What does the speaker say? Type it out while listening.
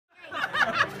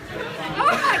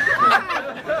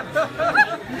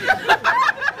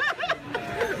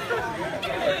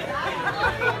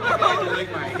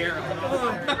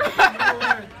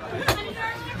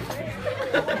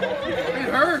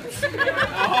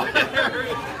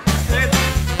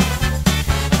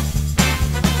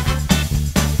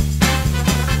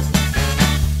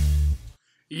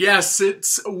Yes,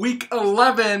 it's week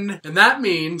 11, and that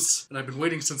means, and I've been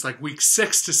waiting since like week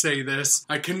 6 to say this,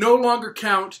 I can no longer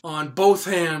count on both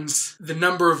hands the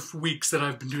number of weeks that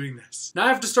I've been doing this. Now I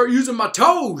have to start using my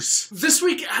toes. This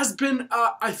week has been,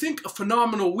 I think, a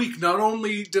phenomenal week. Not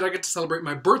only did I get to celebrate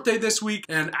my birthday this week,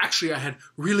 and actually I had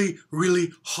really,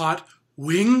 really hot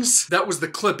wings. That was the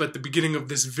clip at the beginning of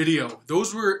this video.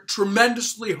 Those were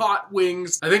tremendously hot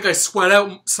wings. I think I sweat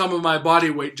out some of my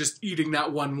body weight just eating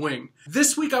that one wing.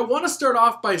 This week I want to start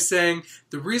off by saying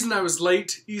the reason I was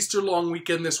late, Easter long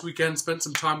weekend this weekend, spent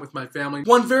some time with my family.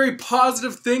 One very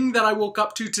positive thing that I woke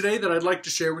up to today that I'd like to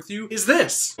share with you is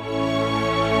this.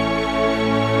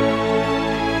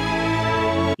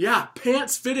 Yeah,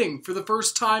 pants fitting for the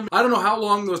first time. I don't know how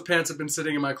long those pants have been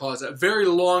sitting in my closet. A very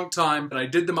long time, but I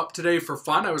did them up today for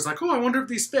fun. I was like, oh, I wonder if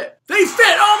these fit. They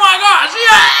fit! Oh my gosh!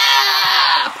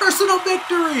 Yeah! Personal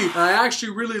victory! And I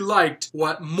actually really liked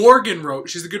what Morgan wrote.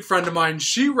 She's a good friend of mine.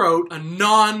 She wrote a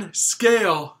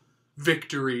non-scale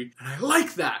victory, and I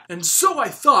like that. And so I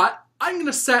thought, I'm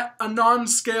gonna set a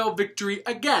non-scale victory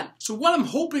again. So what I'm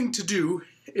hoping to do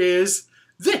is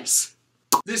this.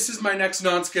 This is my next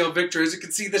non-scale victory. As you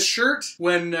can see, this shirt,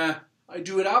 when I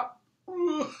do it up,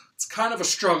 it's kind of a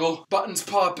struggle. Buttons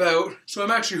pop out. So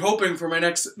I'm actually hoping for my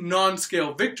next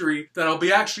non-scale victory that I'll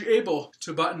be actually able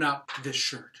to button up this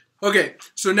shirt. Okay,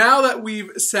 so now that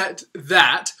we've set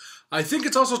that, I think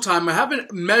it's also time. I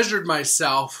haven't measured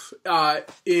myself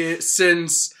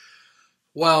since,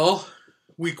 well,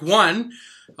 week 1.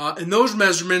 And those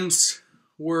measurements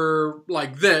were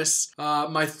like this.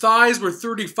 My thighs were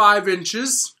 35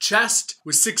 inches, chest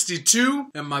was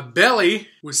 62, and my belly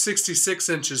was 66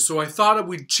 inches. So I thought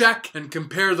we'd check and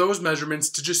compare those measurements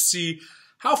to just see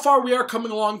how far we are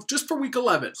coming along just for week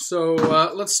 11. So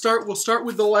let's start. We'll start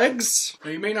with the legs. Now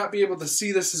you may not be able to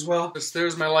see this as well.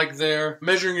 There's my leg there.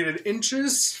 Measuring it in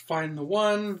inches, find the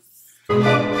one.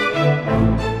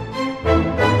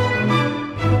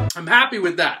 I'm happy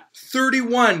with that.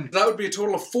 31. That would be a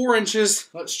total of 4 inches.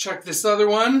 Let's check this other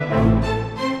one.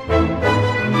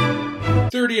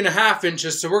 30.5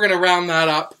 inches. So we're going to round that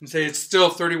up and say it's still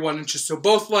 31 inches. So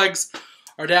both legs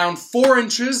are down 4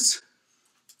 inches,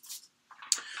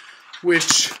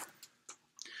 which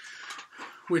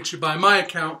by my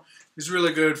account is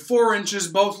really good. 4 inches,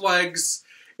 both legs,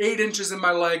 8 inches in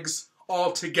my legs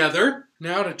all together.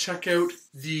 Now to check out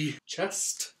the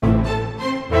chest.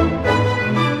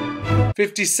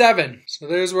 57. So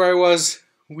there's where I was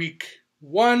week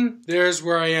 1. There's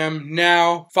where I am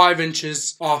now, 5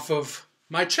 inches off of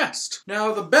my chest.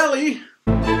 Now the belly.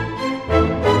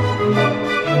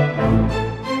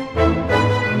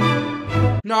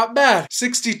 Not bad.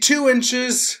 62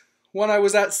 inches when I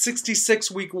was at 66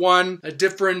 week 1, a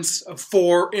difference of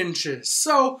 4 inches.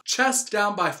 So chest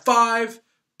down by 5,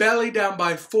 belly down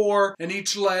by 4, and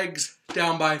each leg's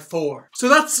down by 4. So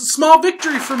that's a small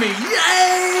victory for me. Yay!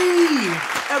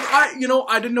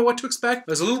 I didn't know what to expect.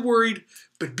 I was a little worried,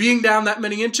 but being down that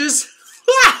many inches,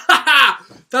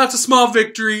 that's a small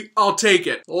victory. I'll take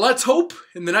it. Let's hope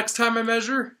in the next time I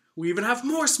measure, we even have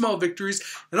more small victories,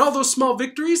 and all those small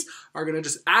victories are gonna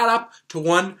just add up to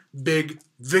one big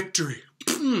victory.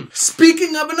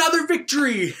 Speaking of another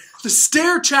victory, the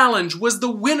stair challenge was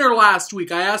the winner last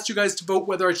week. I asked you guys to vote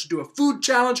whether I should do a food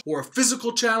challenge or a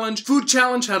physical challenge. Food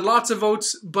challenge had lots of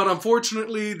votes, but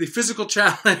unfortunately the physical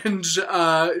challenge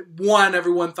won.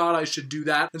 Everyone thought I should do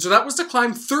that. And so that was to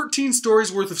climb 13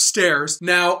 stories worth of stairs.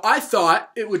 Now, I thought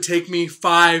it would take me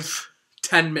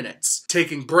 10 minutes.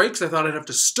 Taking breaks, I thought I'd have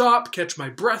to stop, catch my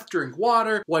breath, drink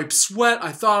water, wipe sweat.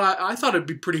 I thought it'd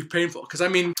be pretty painful because I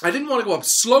didn't want to go up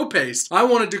slow paced. I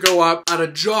wanted to go up at a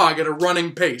jog, at a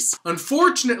running pace.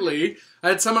 Unfortunately, I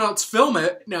had someone else film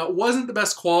it. Now, it wasn't the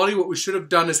best quality. What we should have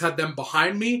done is had them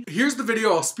behind me. Here's the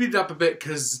video. I'll speed it up a bit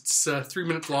because it's 3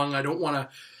 minutes long. I don't want to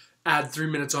add 3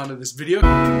 minutes onto this video.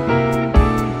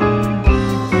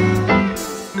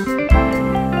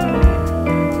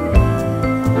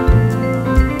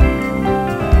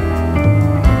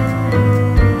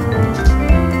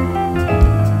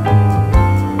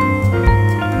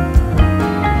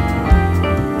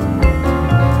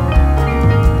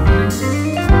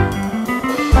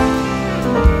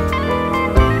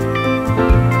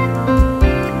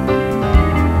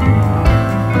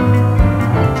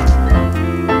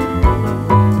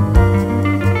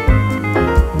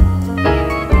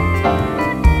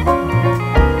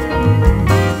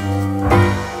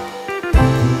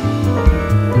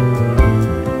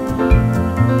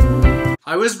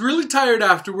 really tired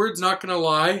afterwards, not gonna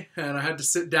lie, and I had to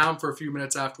sit down for a few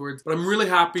minutes afterwards, but I'm really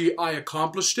happy I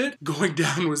accomplished it. Going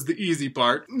down was the easy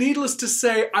part. Needless to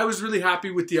say, I was really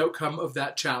happy with the outcome of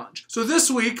that challenge. So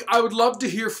this week, I would love to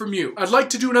hear from you. I'd like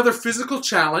to do another physical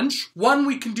challenge. One,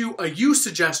 we can do a you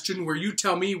suggestion where you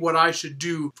tell me what I should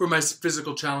do for my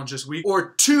physical challenge this week.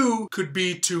 Or two could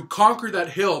be to conquer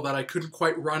that hill that I couldn't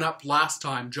quite run up last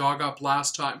time, jog up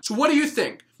last time. So what do you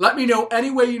think? Let me know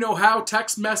any way you know how.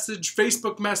 Text message,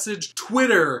 Facebook message,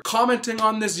 Twitter, commenting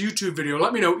on this YouTube video.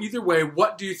 Let me know either way,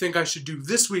 what do you think I should do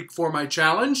this week for my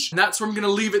challenge? And that's where I'm going to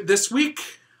leave it this week.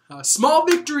 Small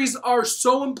victories are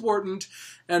so important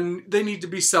and they need to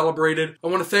be celebrated. I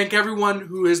want to thank everyone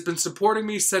who has been supporting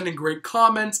me, sending great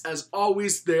comments. As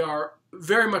always, they are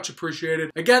very much appreciated.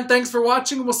 Again, thanks for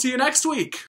watching and we'll see you next week.